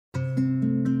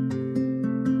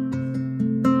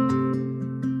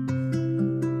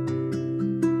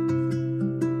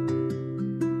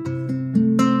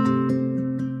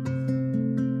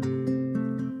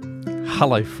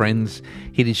Hello friends,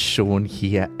 it is Sean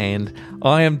here and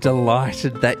I am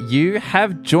delighted that you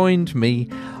have joined me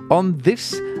on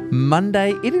this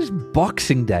Monday. It is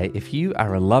Boxing Day. If you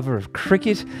are a lover of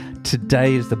cricket,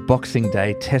 today is the Boxing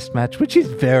Day Test match, which is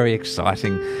very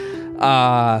exciting.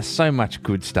 So much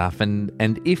good stuff. And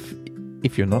if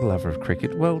you're not a lover of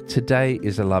cricket, well, today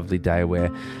is a lovely day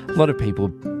where a lot of people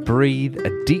breathe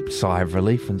a deep sigh of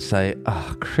relief and say,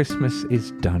 Christmas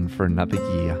is done for another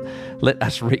year. Let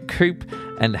us recoup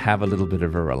and have a little bit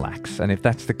of a relax. And if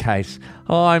that's the case,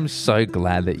 I'm so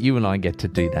glad that you and I get to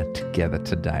do that together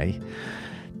today.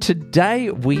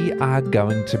 Today we are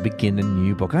going to begin a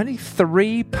new book. Only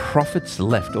 3 prophets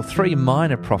left, or 3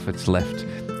 minor prophets left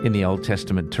in the Old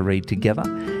Testament to read together.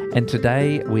 And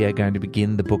today we are going to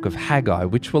begin the book of Haggai,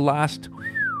 which will last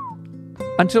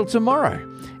until tomorrow.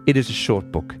 It is a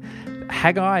short book.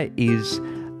 Haggai is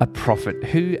a prophet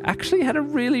who actually had a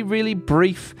really, really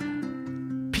brief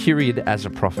period as a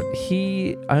prophet.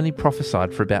 He only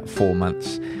prophesied for about 4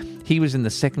 months. He was in the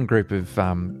second group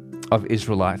of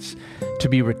Israelites to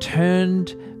be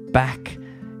returned back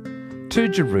to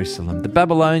Jerusalem. The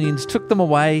Babylonians took them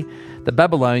away. The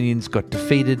Babylonians got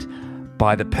defeated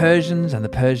by the Persians, and the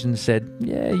Persians said,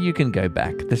 yeah, you can go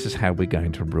back. This is how we're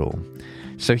going to rule.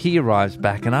 So he arrives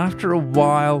back, and after a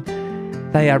while,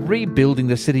 they are rebuilding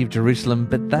the city of Jerusalem,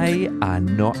 but they are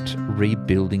not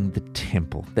rebuilding the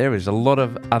temple. There is a lot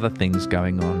of other things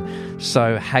going on.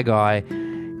 So Haggai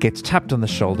gets tapped on the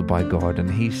shoulder by God, and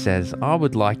he says, I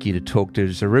would like you to talk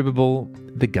to Zerubbabel,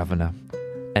 the governor,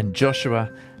 and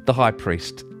Joshua, the high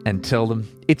priest, and tell them,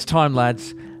 it's time,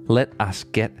 lads, let us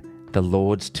get the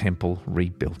Lord's temple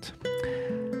rebuilt.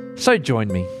 So join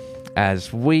me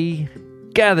as we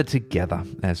gather together,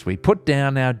 as we put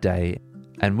down our day,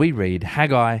 and we read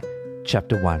Haggai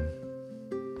chapter 1.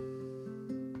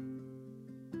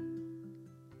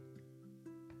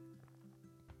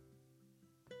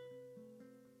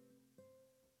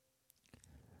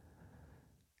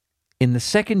 In the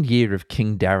 2nd year of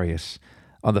King Darius,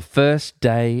 on the 1st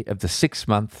day of the 6th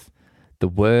month, the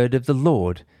word of the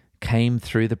Lord came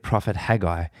through the prophet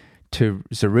Haggai to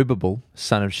Zerubbabel,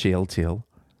 son of Shealtiel,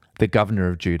 the governor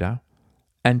of Judah,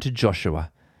 and to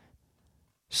Joshua,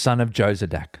 son of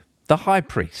Jozadak, the high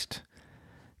priest.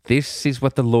 This is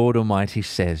what the Lord Almighty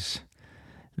says.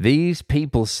 These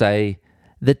people say,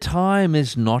 the time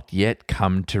is not yet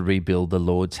come to rebuild the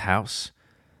Lord's house.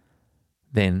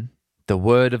 Then the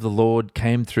word of the Lord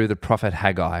came through the prophet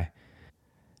Haggai.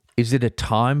 Is it a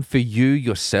time for you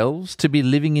yourselves to be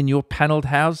living in your panelled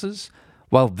houses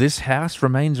while this house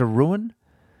remains a ruin?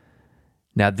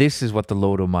 Now this is what the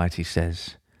Lord Almighty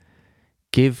says.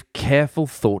 Give careful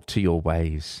thought to your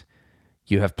ways.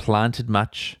 You have planted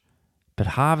much, but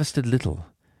harvested little.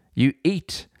 You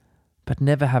eat, but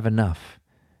never have enough.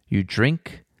 You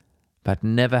drink, but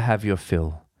never have your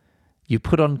fill. You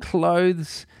put on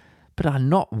clothes, but are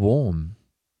not warm.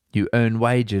 You earn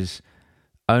wages,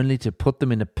 only to put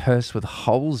them in a purse with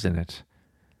holes in it.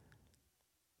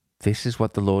 This is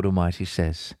what the Lord Almighty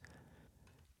says.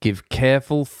 Give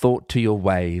careful thought to your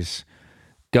ways.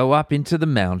 Go up into the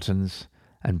mountains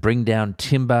and bring down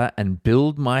timber and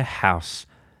build my house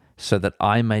so that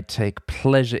I may take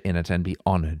pleasure in it and be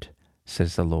honored,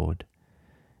 says the Lord.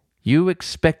 You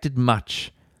expected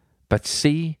much, but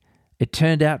see, it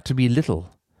turned out to be little.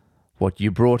 What you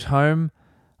brought home,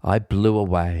 I blew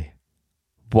away.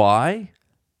 Why?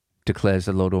 Declares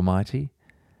the Lord Almighty.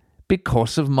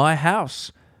 Because of my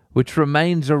house, which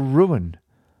remains a ruin,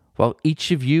 while each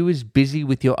of you is busy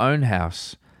with your own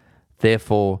house.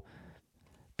 Therefore,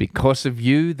 because of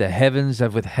you, the heavens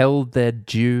have withheld their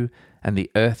dew and the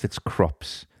earth its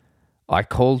crops. I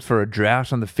called for a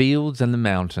drought on the fields and the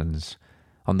mountains,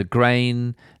 on the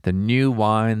grain, the new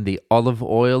wine, the olive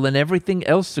oil, and everything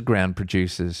else the ground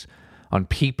produces, on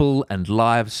people and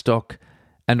livestock,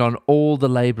 and on all the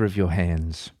labor of your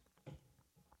hands.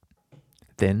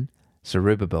 Then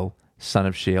Zerubbabel, son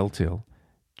of Shealtiel,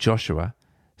 Joshua,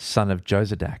 son of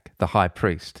Jozadak, the high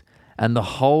priest, and the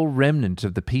whole remnant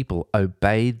of the people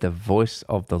obeyed the voice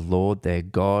of the Lord their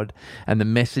God and the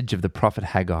message of the prophet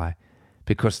Haggai,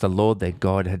 because the Lord their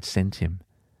God had sent him.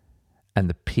 And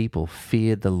the people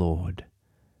feared the Lord.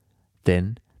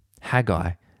 Then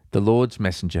Haggai, the Lord's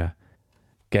messenger,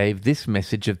 gave this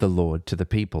message of the Lord to the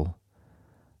people.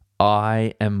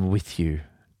 I am with you,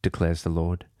 declares the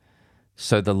Lord.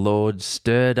 So the Lord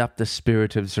stirred up the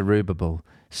spirit of Zerubbabel,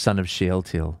 son of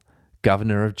Shealtiel,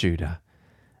 governor of Judah,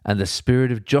 and the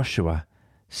spirit of Joshua,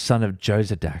 son of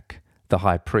Jozadak, the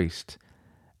high priest,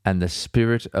 and the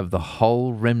spirit of the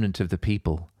whole remnant of the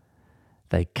people.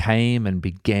 They came and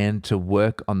began to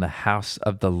work on the house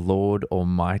of the Lord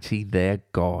Almighty their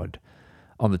God,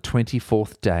 on the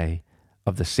 24th day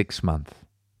of the 6th month.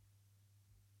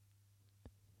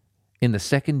 In the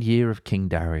 2nd year of King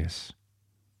Darius.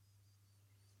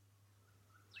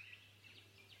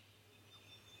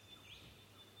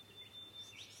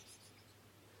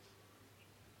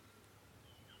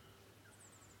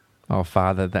 Oh,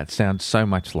 Father, that sounds so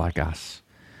much like us.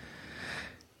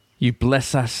 You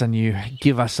bless us and you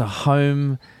give us a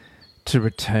home to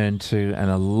return to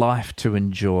and a life to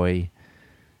enjoy.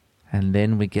 And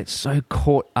then we get so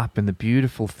caught up in the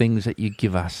beautiful things that you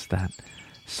give us that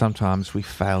sometimes we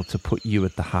fail to put you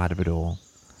at the heart of it all.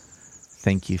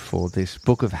 Thank you for this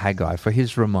book of Haggai, for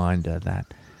his reminder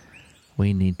that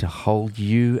we need to hold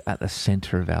you at the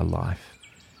center of our life.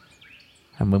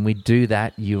 And when we do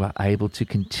that, you are able to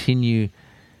continue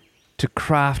to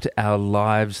craft our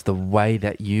lives the way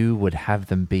that you would have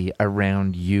them be,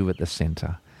 around you at the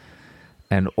center,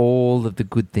 and all of the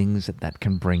good things that that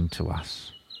can bring to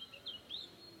us.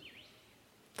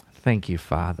 Thank you,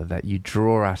 Father, that you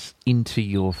draw us into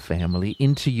your family,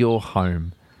 into your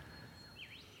home,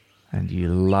 and you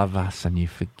love us and you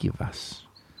forgive us.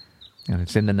 And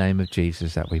it's in the name of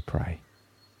Jesus that we pray.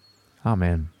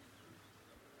 Amen.